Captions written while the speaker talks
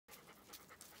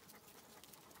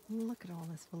Look at all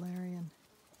this valerian,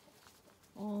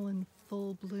 all in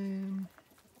full bloom.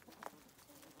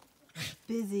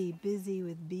 Busy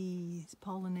with bees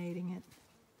pollinating it.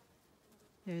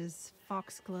 There's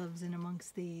foxgloves in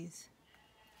amongst these.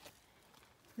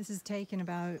 This has taken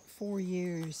about 4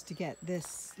 years to get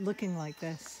this looking like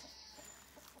this.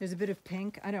 There's a bit of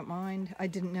pink, I don't mind. I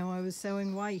didn't know I was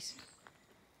sowing white.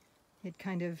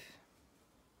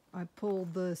 I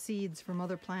pulled the seeds from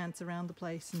other plants around the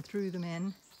place and threw them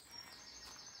in.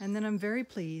 And then I'm very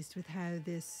pleased with how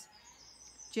this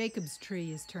Jacob's tree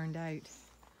has turned out.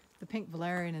 The pink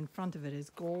valerian in front of it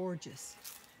is gorgeous.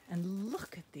 And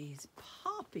look at these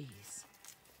poppies.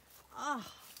 Oh,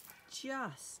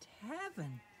 just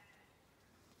heaven.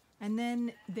 And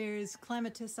then there's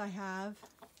clematis I have.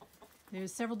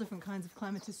 There's several different kinds of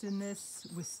clematis in this,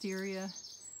 wisteria.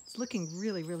 It's looking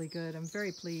really good. I'm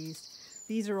very pleased.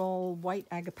 These are all white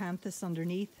agapanthus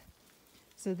underneath,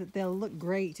 so that they'll look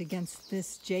great against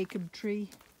this Jacob tree.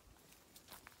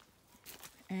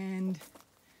 And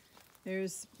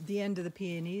there's the end of the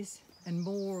peonies and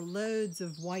loads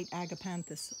of white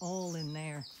agapanthus all in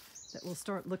there that will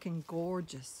start looking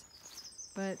gorgeous.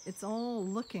 But it's all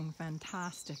looking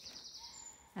fantastic.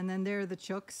 And then there are the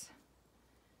chooks.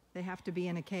 They have to be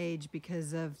in a cage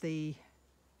because of the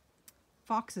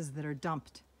foxes that are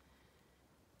dumped.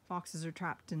 Foxes are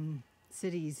trapped in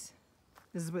cities.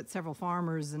 This is what several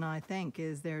farmers and I think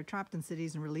is they're trapped in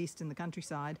cities and released in the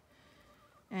countryside.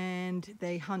 And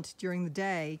they hunt during the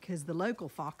day because the local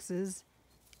foxes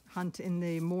hunt in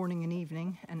the morning and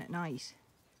evening and at night.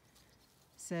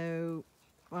 So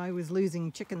I was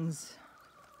losing chickens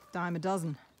dime a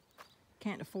dozen.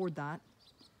 Can't afford that.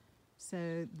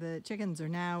 So the chickens are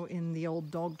now in the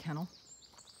old dog kennel.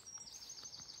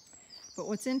 But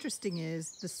what's interesting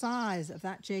is the size of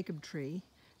that Jacob tree.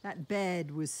 That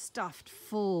bed was stuffed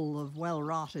full of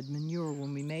well-rotted manure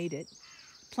when we made it,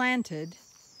 planted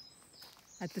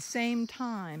at the same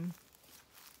time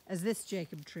as this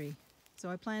Jacob tree. So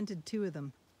I planted 2 of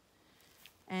them.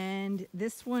 And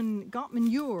this one got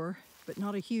manure, but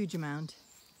not a huge amount.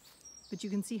 But you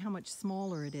can see how much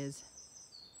smaller it is.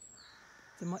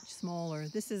 It's a much smaller.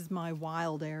 This is my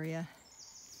wild area.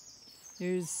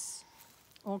 There's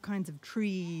all kinds of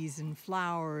trees and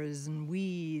flowers and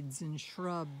weeds and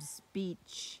shrubs,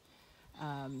 beech,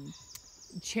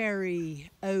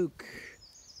 cherry, oak,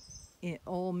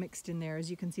 all mixed in there. As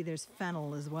you can see, there's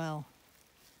fennel as well,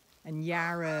 and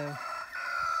yarrow.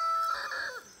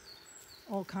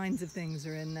 All kinds of things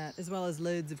are in that, as well as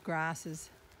loads of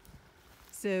grasses.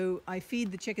 So I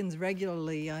feed the chickens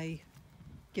regularly. I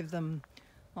give them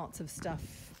lots of stuff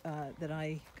that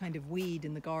I kind of weed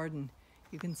in the garden.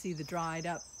 You can see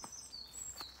the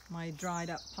my dried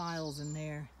up piles in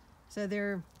there. So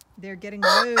they're getting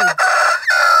loads.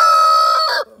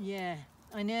 Yeah,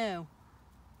 I know.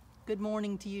 Good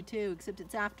morning to you too, except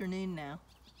it's afternoon now.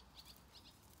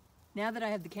 Now that I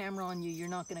have the camera on you, you're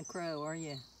not gonna crow, are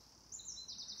you?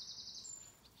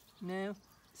 No?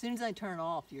 As soon as I turn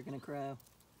off, you're gonna crow.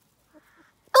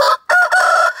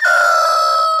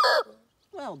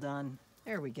 Well done.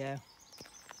 There we go.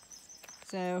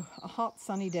 So, a hot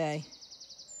sunny day.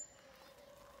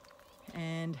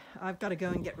 And I've got to go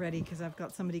and get ready because I've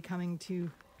got somebody coming to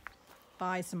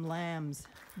buy some lambs.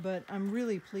 But I'm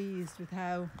really pleased with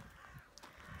how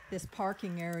this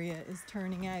parking area is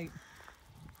turning out.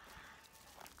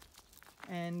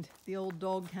 And the old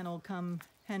dog kennel come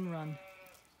hen run.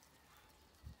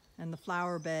 And the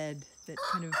flower bed that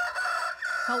kind of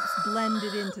helps blend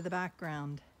it into the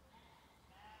background.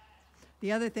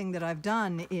 The other thing that I've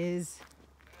done is,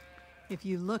 if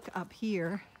you look up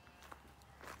here,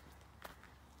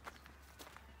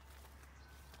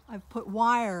 I've put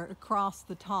wire across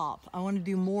the top. I want to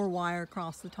do more wire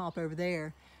across the top over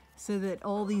there so that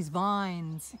all these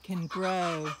vines can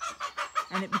grow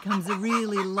and it becomes a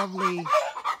really lovely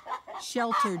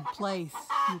sheltered place.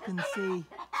 You can see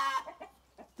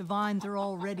the vines are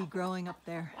already growing up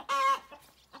there.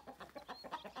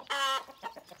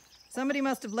 Somebody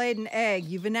must have laid an egg.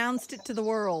 You've announced it to the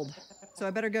world. So I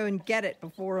better go and get it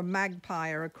before a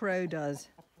magpie or a crow does.